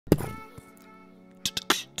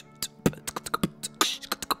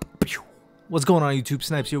What's going on YouTube?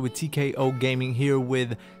 Snipes here with TKOgaming here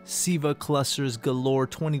with SIVA clusters galore,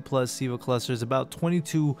 20 plus SIVA clusters, about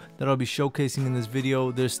 22 that I'll be showcasing in this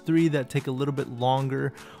video. There's 3 that take a little bit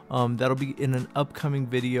longer, that'll be in an upcoming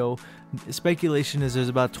video. Speculation is there's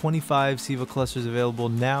about 25 SIVA clusters available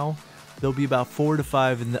now. There'll be about 4 to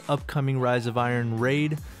 5 in the upcoming Rise of Iron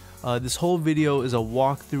raid. This whole video is a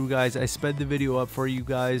walkthrough, guys. I sped the video up for you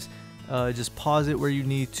guys. Just pause it where you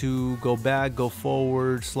need to, go back, go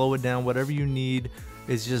forward, slow it down, whatever you need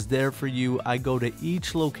is just there for you. I go to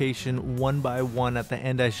each location one by one. At the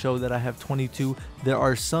end I show that I have 22. There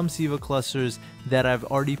are some SIVA clusters that I've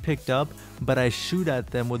already picked up, but I shoot at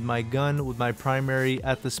them with my gun, with my primary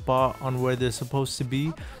at the spot on where they're supposed to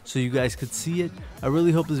be, so you guys could see it. I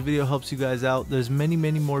really hope this video helps you guys out. There's many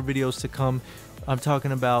more videos to come. I'm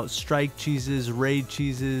talking about strike cheeses, raid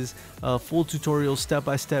cheeses, full tutorials,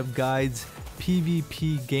 step-by-step guides,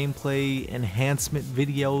 PvP gameplay enhancement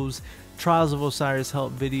videos, Trials of Osiris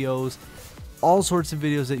help videos, all sorts of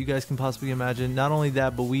videos that you guys can possibly imagine. Not only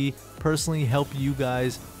that, but we personally help you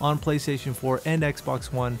guys on PlayStation 4 and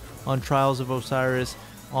Xbox One on Trials of Osiris,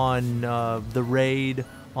 on the raid,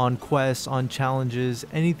 on quests, on challenges,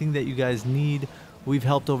 anything that you guys need. We've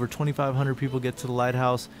helped over 2,500 people get to the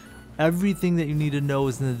lighthouse. Everything that you need to know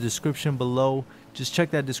is in the description below. Just check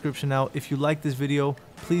that description out. If you like this video,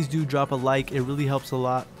 please do drop a like. It really helps a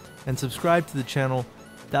lot. And subscribe to the channel.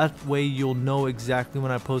 That way you'll know exactly when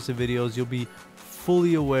I post the videos. You'll be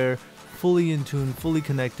fully aware, fully in tune, fully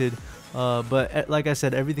connected. But like I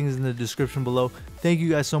said, everything is in the description below. Thank you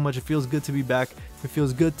guys so much. It feels good to be back. It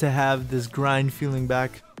feels good to have this grind feeling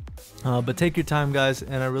back. But take your time, guys,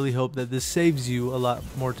 and I really hope that this saves you a lot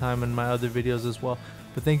more time in my other videos as well.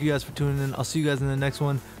 But thank you guys for tuning in. I'll see you guys in the next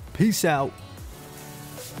one. Peace out.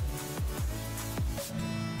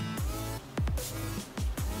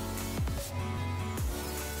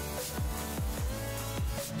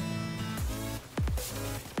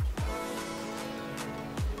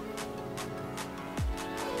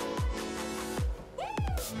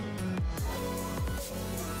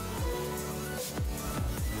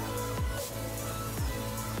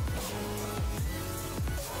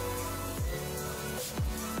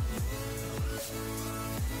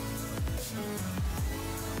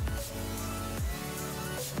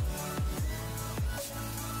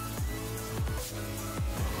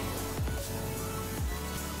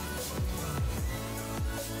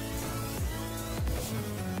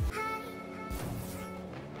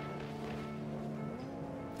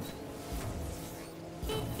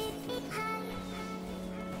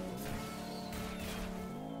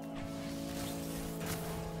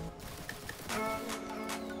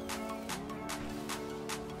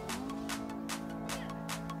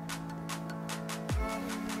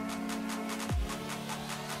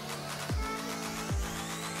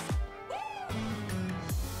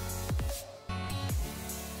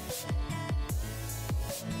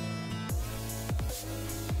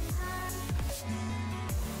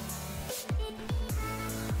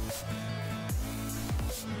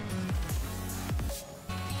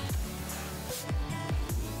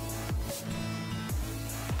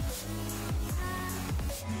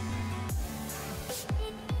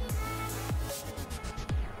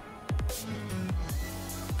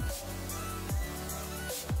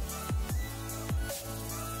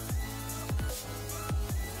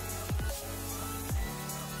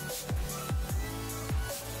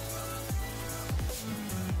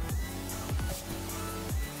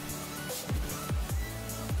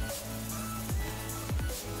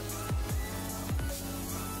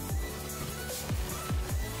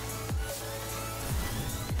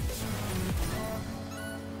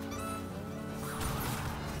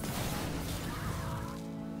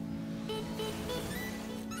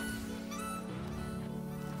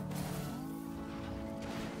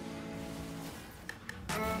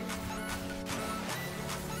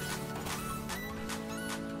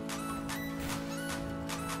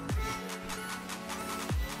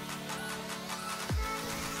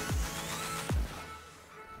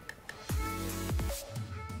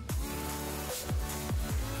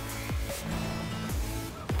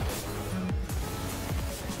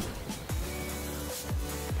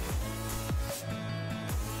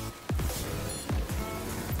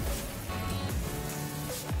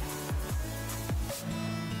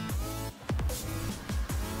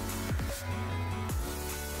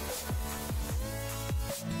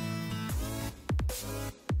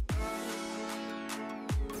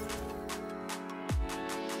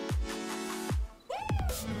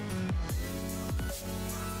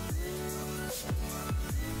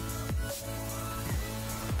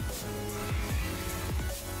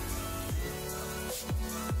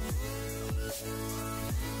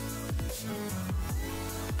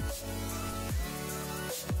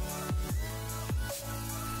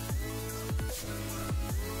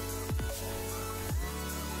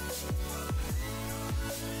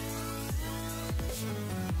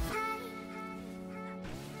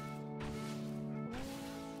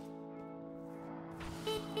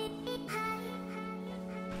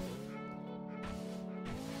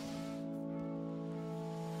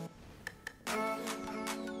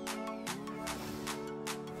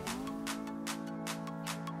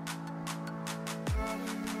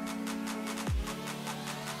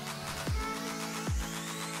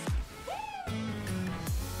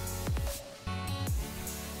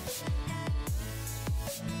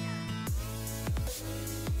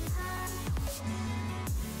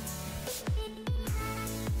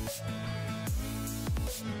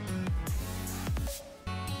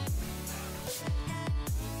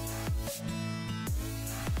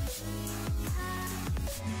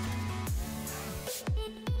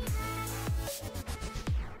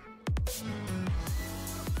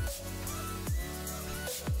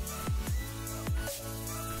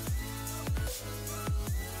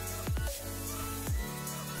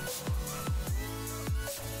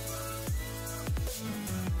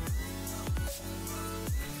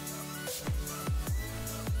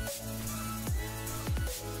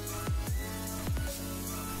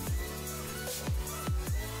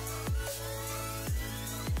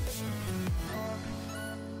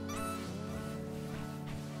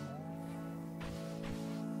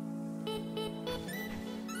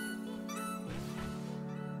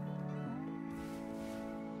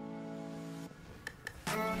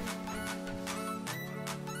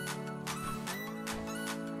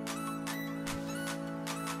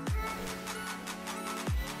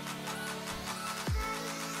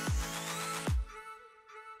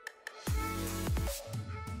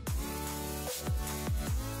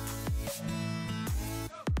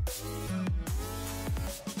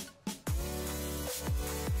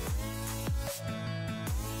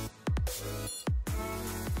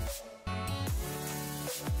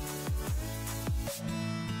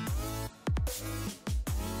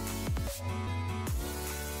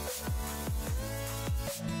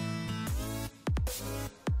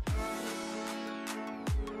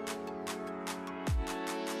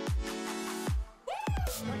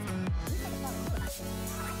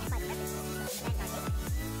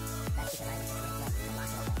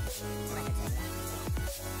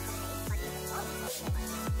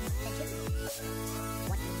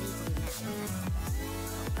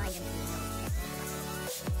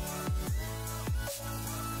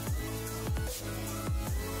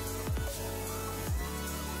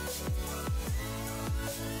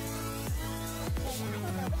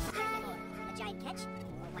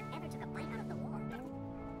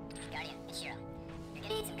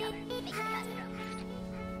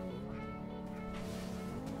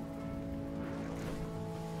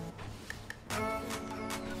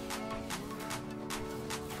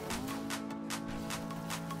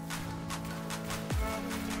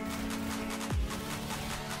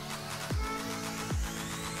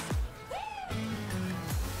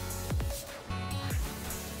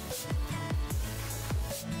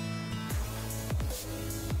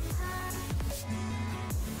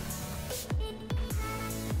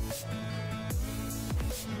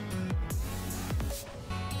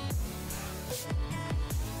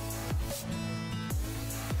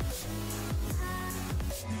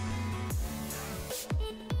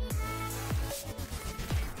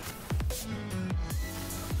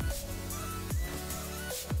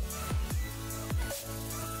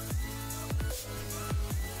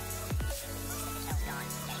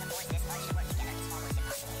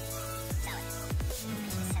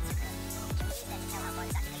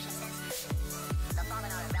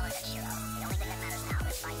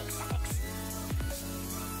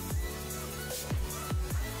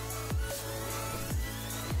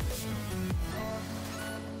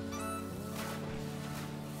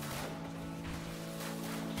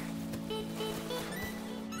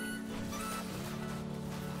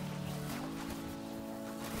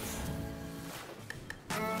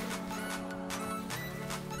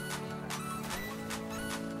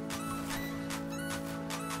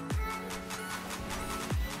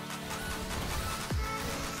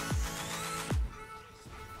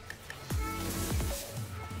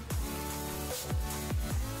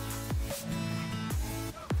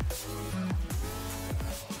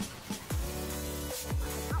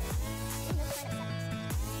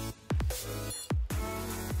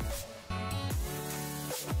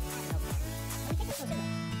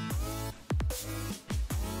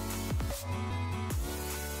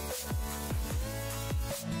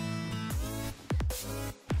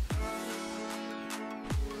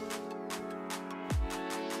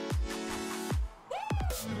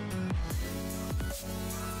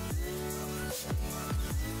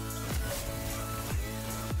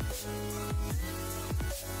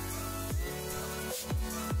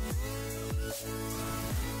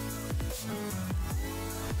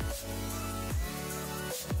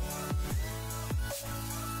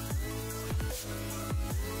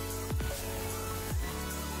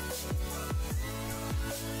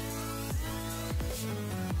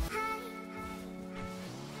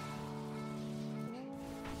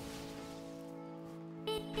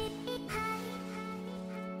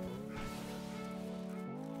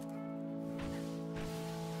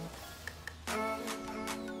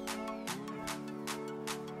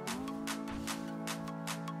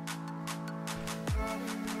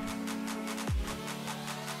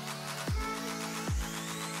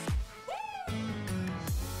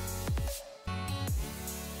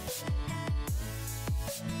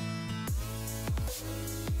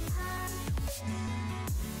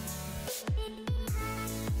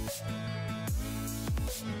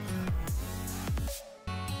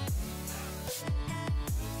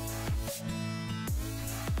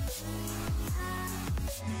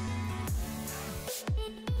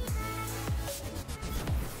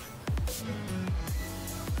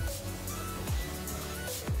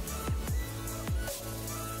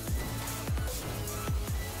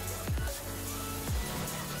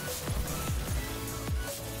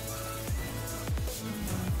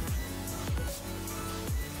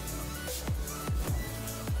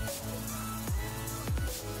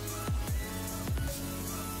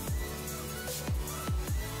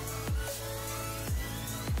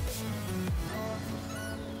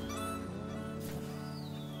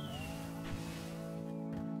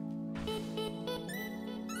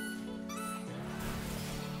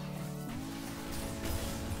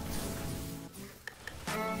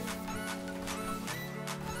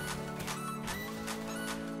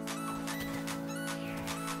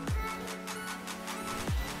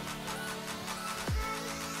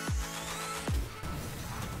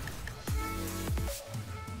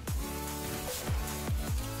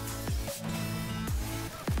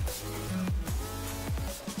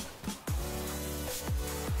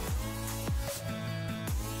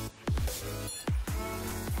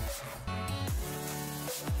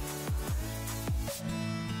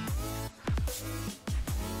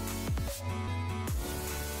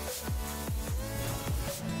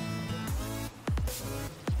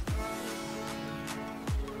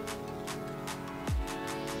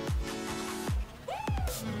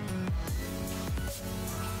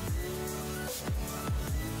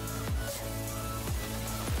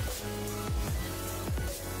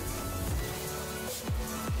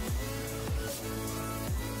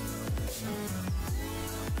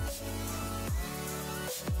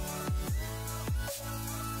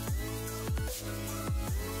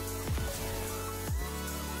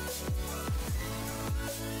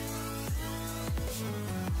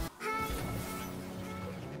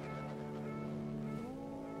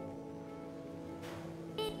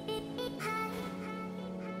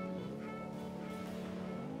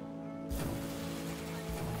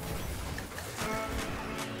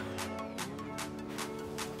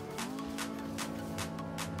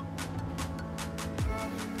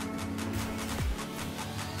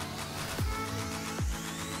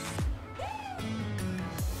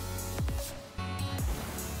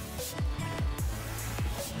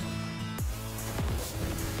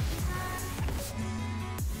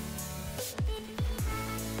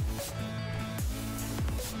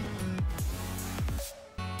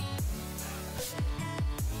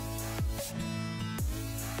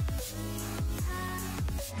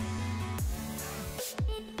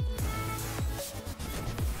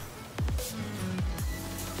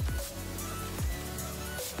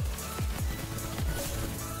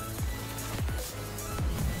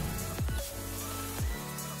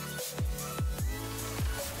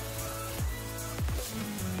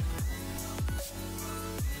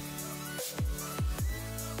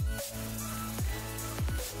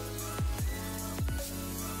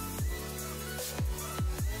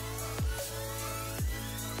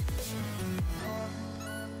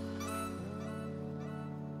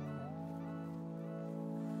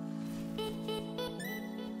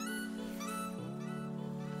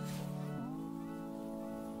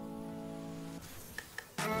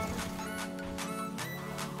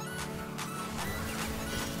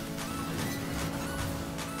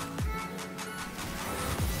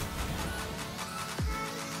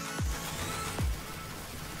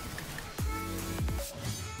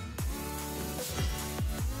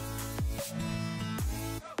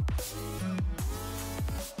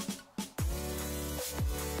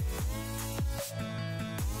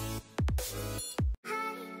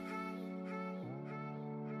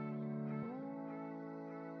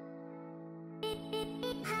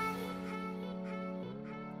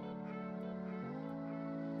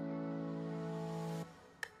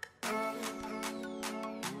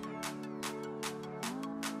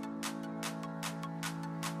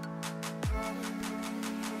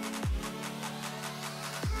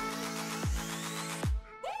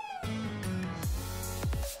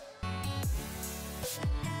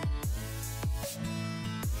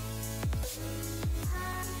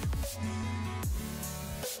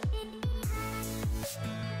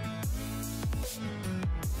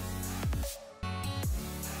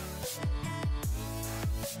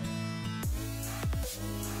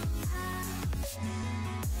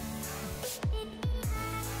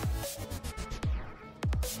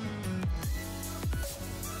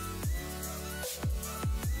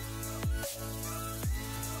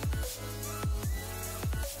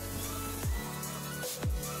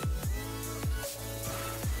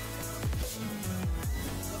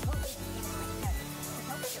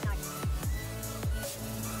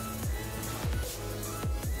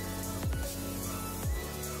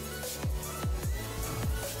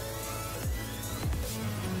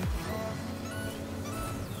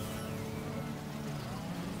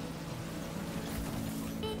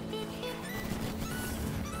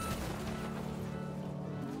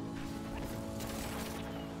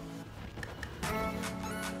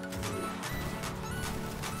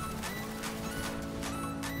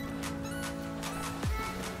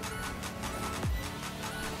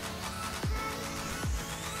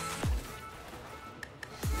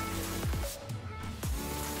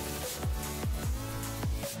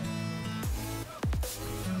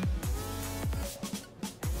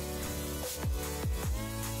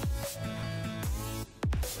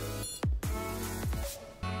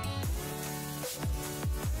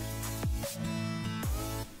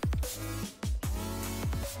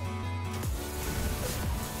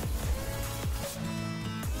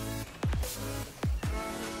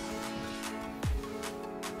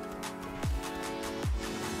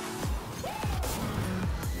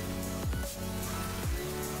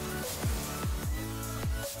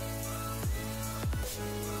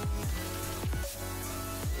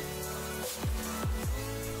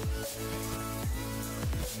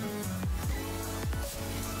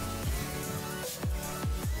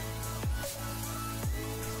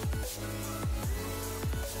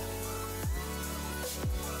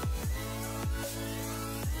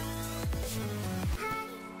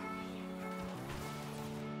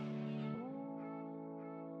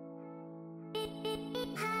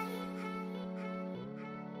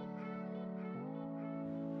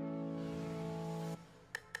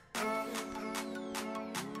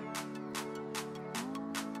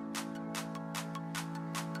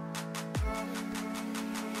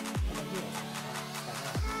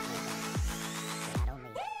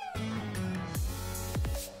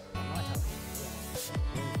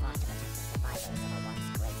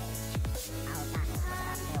 Our battle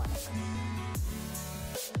was about more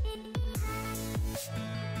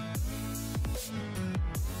than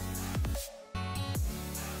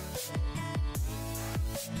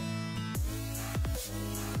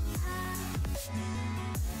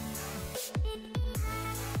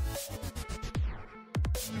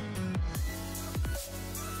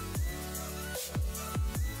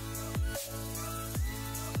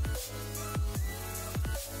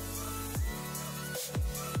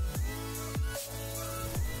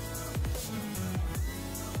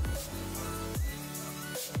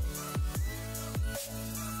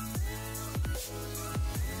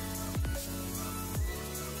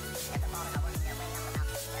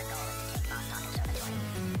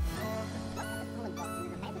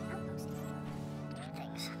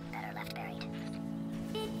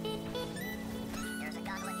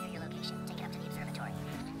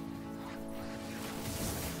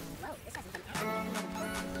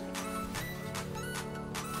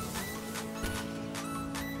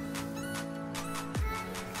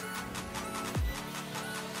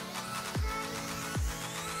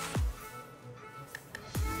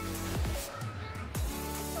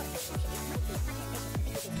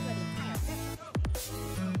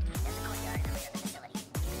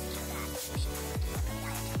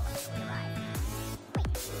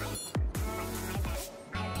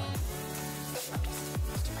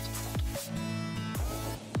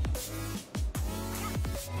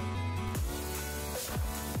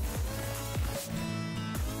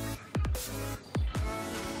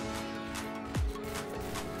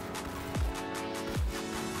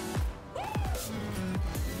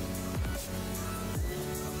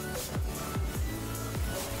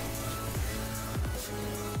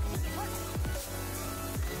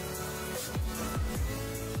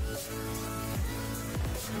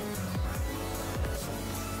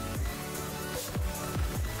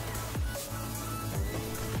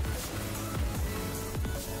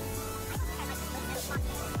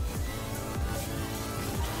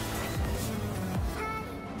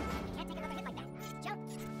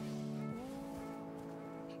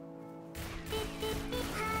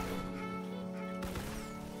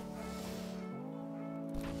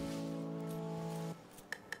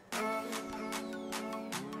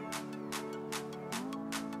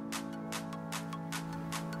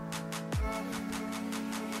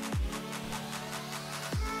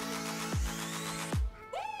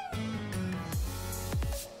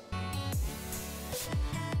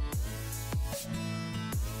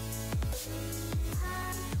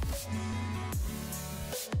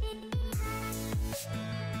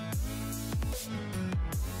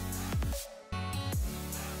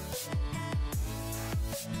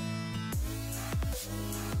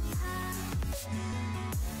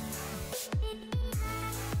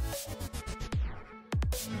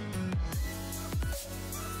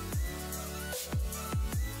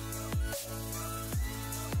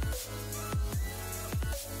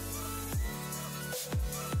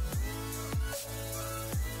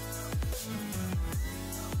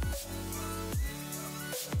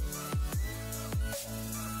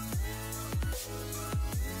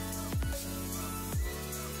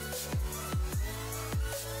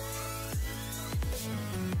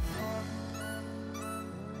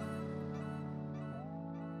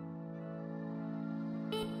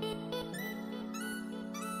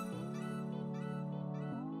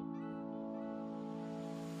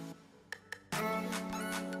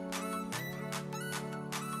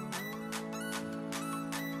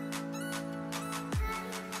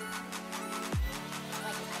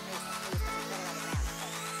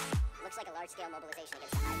large-scale mobilization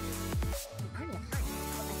against the Hive. The army of Hive,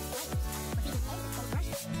 led by the Spiders, would be the end of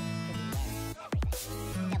Russia. Could be the end of everything.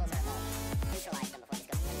 The devils are involved. Neutralize them before this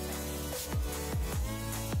goes further.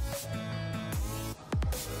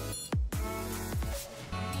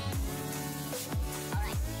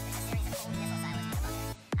 Alright, there's a series of old missile silos near the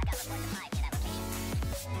bunker. I've got reports of Hive near that location.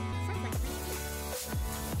 Sounds like a place to be.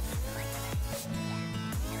 Like river.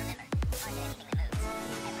 Yeah. And remember, target anything that moves.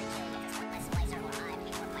 Every kill gets us one less splicer or Hive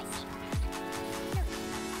before my SIVA.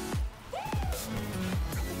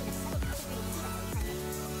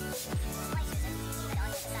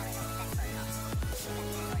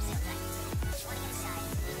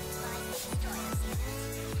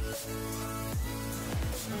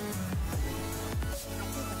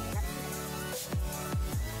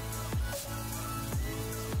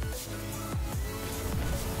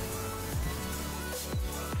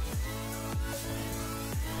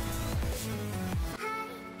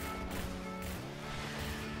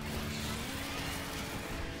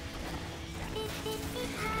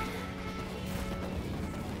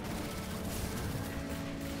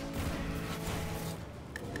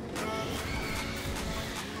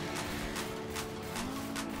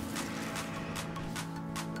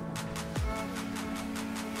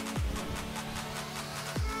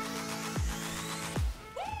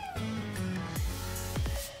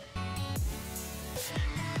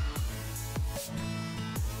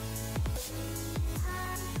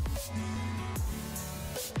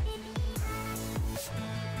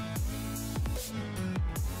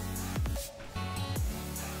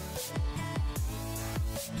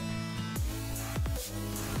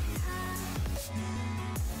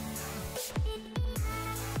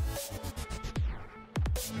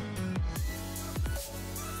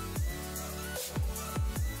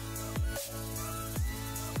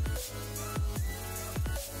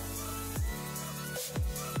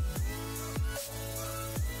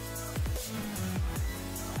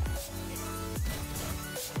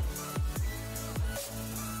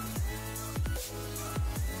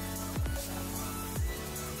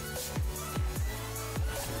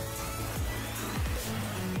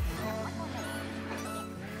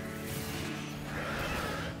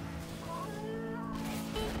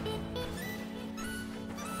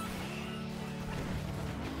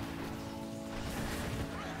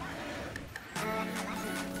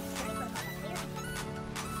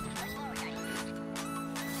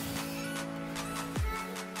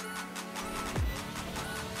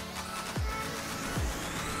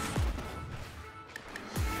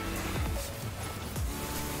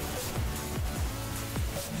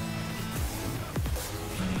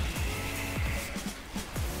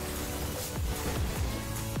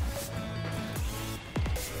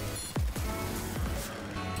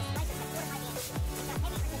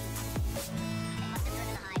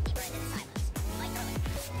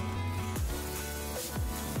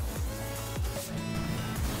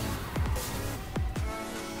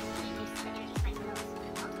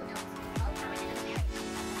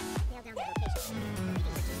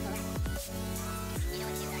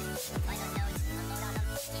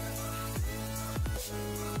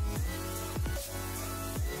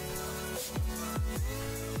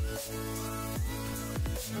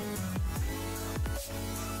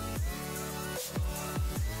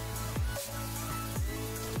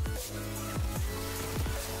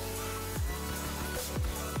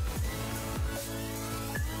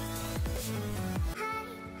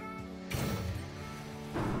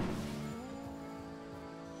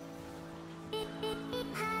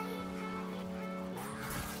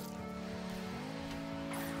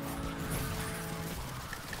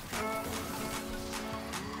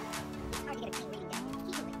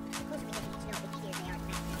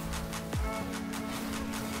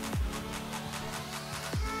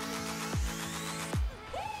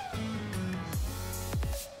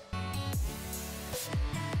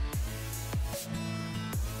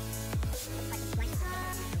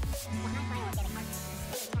 The high bioorganic markers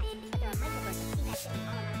are still intact, but there are microbursts of SIVA activity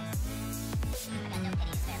all around us.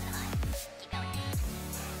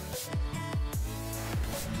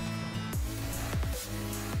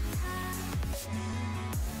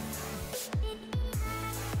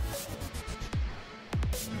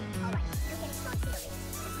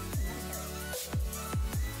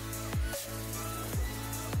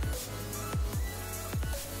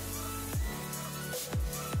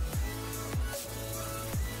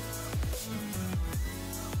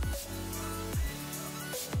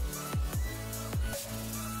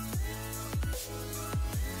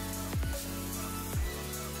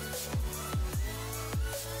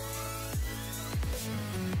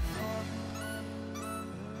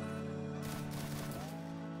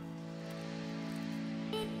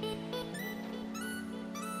 Beep, beep.